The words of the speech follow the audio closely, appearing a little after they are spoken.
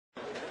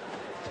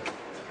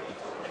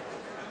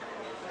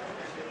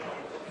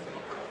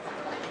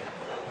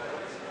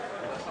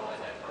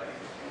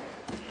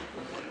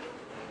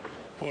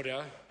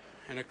Order.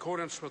 In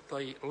accordance with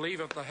the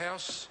leave of the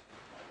House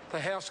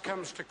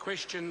comes to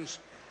questions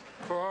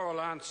for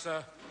oral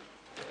answer.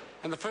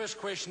 And the first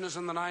question is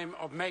in the name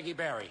of Maggie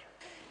Barry.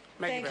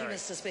 Thank you,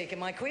 Mr. Speaker.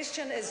 My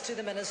question is to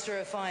the Minister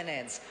of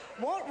Finance.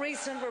 What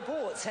recent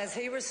reports has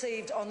he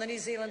received on the New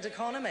Zealand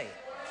economy?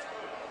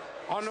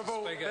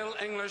 Honourable Bill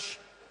English.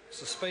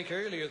 Mr. Speaker,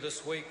 earlier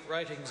this week,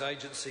 ratings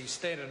agency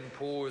Tandem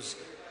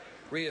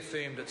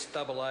reaffirmed its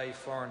AA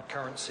foreign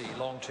currency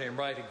long-term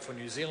rating for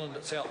New Zealand.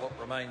 Its outlook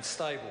remains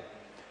stable.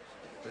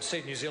 It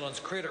said New Zealand's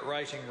credit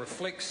rating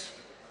reflects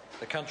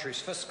the country's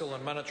fiscal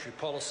and monetary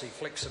policy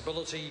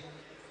flexibility,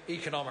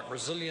 economic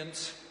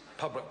resilience,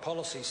 public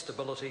policy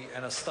stability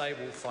and a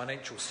stable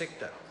financial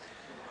sector.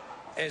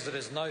 As it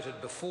is noted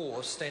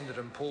before, Standard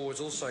 &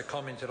 Poor's also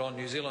commented on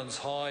New Zealand's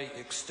high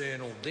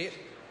external debt,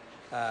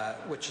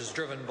 which is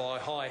driven by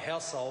high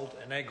household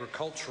and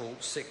agricultural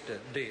sector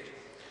debt.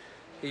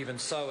 Even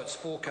so, its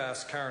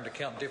forecast current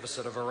account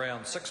deficit of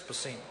around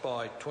 6%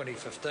 by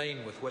 2015,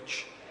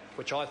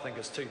 which I think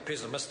is too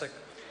pessimistic,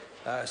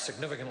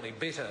 significantly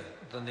better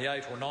than the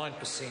 8 or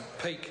 9%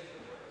 peak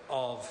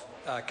of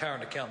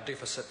current account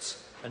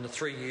deficits in the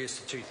 3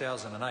 years to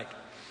 2008.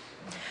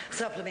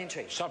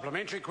 Supplementary.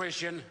 Supplementary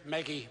question,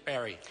 Maggie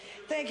Barry.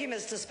 Thank you,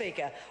 Mr.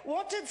 Speaker.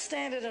 What did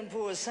Standard &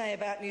 Poor's say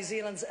about New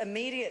Zealand's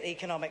immediate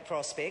economic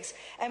prospects,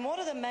 and what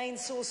are the main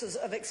sources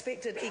of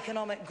expected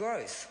economic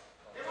growth?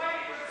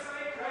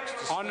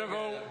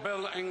 Honourable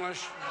Bill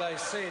English. They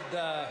said,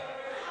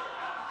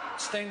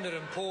 Standard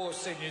 & Poor's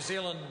said New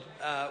Zealand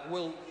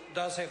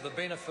does have the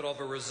benefit of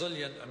a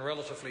resilient and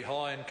relatively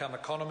high-income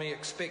economy,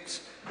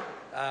 expects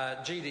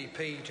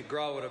GDP to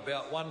grow at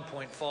about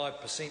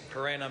 1.5%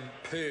 per annum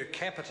per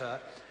capita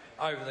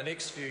over the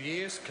next few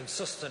years,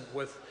 consistent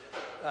with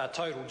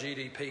total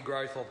GDP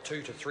growth of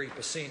 2 to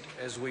 3%,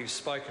 as we've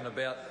spoken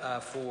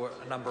about for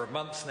a number of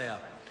months now.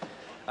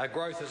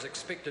 Growth is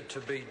expected to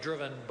be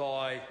driven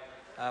by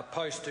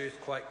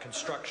post-earthquake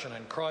construction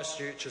in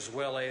Christchurch, as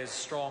well as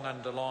strong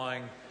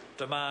underlying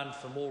demand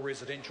for more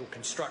residential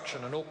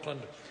construction in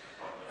Auckland.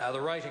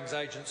 The ratings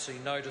agency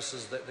notes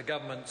that the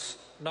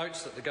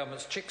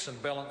government's checks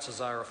and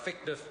balances are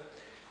effective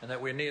and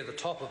that we're near the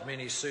top of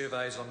many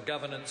surveys on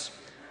governance,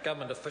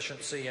 government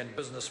efficiency and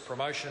business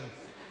promotion.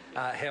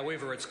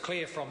 However, it's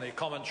clear from their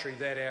commentary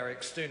that our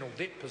external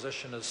debt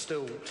position is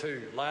still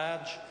too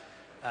large,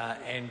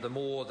 and the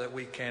more that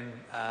we can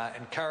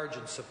encourage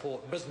and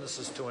support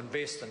businesses to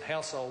invest and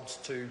households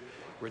to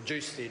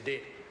reduce their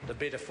debt, the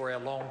better for our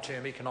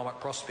long-term economic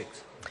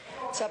prospects.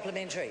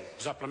 Supplementary.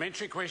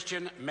 Supplementary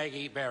question,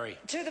 Maggie Barry.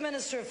 To the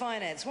Minister of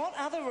Finance, what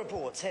other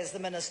reports has the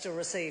Minister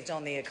received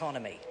on the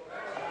economy?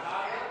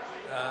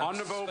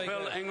 Honourable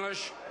Bill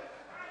English.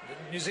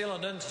 The New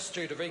Zealand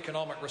Institute of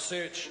Economic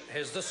Research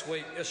has this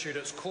week issued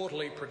its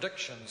quarterly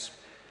predictions,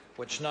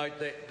 which note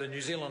that the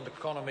New Zealand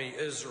economy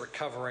is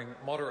recovering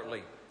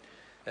moderately.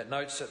 It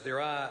notes that there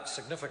are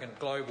significant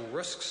global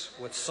risks,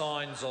 with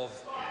signs of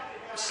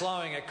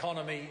slowing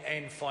economy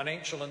and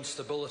financial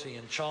instability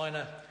in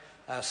China,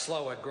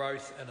 slower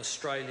growth in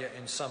Australia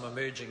and some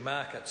emerging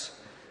markets.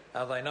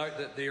 They note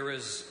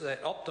that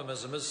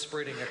optimism is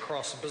spreading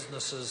across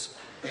businesses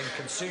and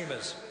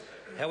consumers.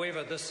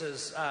 However, this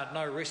is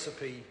no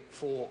recipe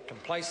for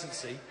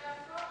complacency.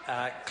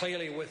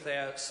 Clearly, with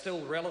our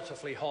still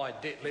relatively high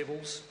debt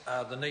levels,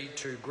 the need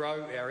to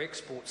grow our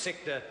export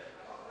sector,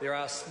 there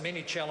are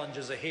many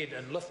challenges ahead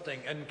in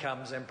lifting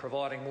incomes and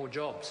providing more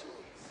jobs.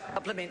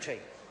 Supplementary.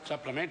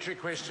 Supplementary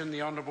question,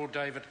 the Honourable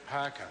David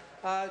Parker.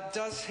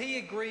 Does he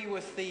agree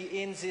with the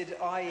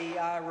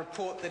NZIER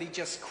report that he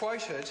just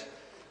quoted,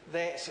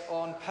 that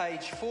on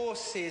page 4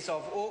 says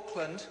of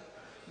Auckland,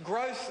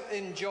 growth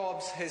in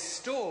jobs has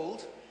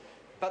stalled,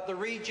 but the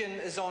region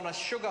is on a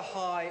sugar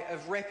high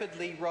of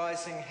rapidly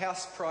rising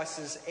house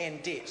prices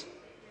and debt?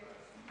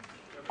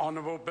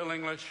 Honourable Bill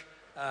English.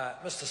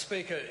 Mr.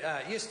 Speaker,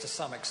 yes, to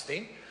some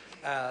extent.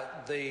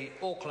 The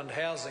Auckland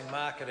housing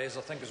market, as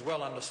I think is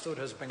well understood,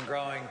 has been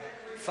growing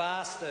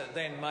faster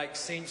than makes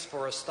sense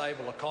for a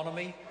stable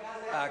economy.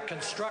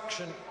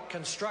 Construction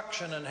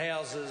and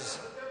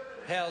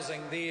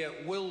housing there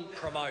will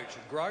promote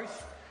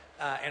growth,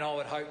 and I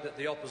would hope that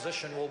the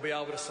opposition will be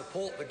able to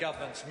support the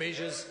government's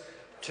measures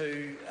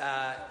to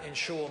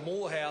ensure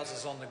more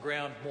houses on the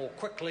ground more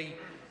quickly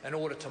in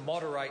order to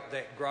moderate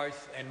that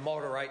growth and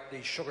moderate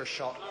the sugar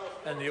shot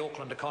in the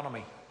Auckland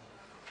economy.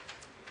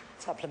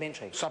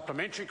 Supplementary.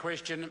 Supplementary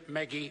question,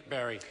 Maggie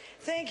Barry.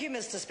 Thank you,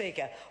 Mr.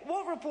 Speaker.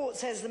 What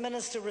reports has the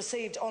Minister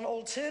received on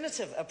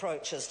alternative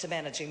approaches to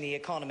managing the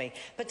economy,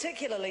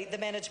 particularly the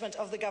management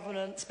of the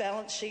government's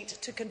balance sheet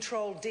to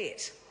control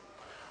debt?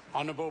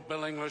 Honourable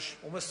Bill English.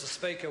 Well, Mr.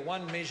 Speaker,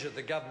 one measure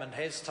the government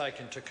has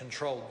taken to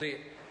control debt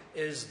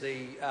is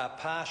the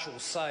partial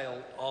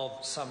sale of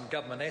some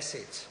government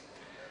assets,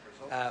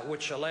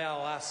 which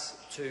allow us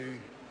to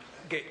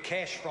get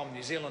cash from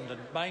New Zealand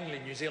and mainly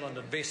New Zealand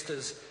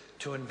investors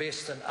to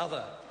invest in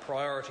other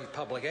priority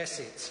public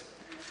assets.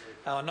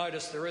 I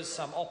notice there is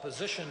some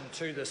opposition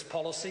to this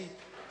policy,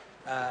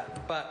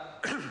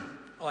 but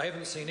I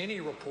haven't seen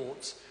any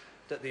reports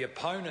that the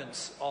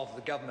opponents of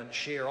the government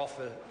share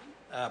offer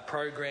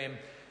program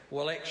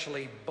will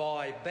actually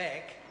buy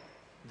back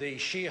the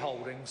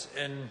shareholdings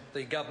in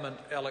the government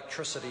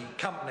electricity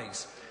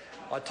companies.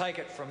 I take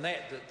it from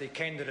that the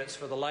candidates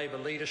for the Labor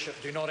leadership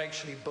do not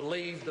actually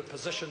believe the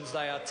positions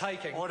they are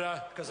taking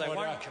because they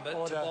won't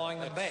commit to buying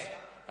them back.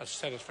 A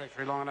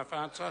satisfactory line of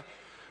answer.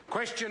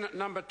 Question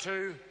number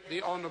 2,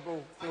 the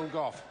Honourable Phil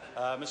Goff.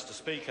 Mr.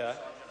 Speaker,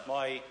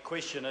 my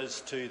question is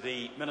to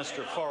the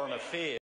Minister of Foreign Affairs.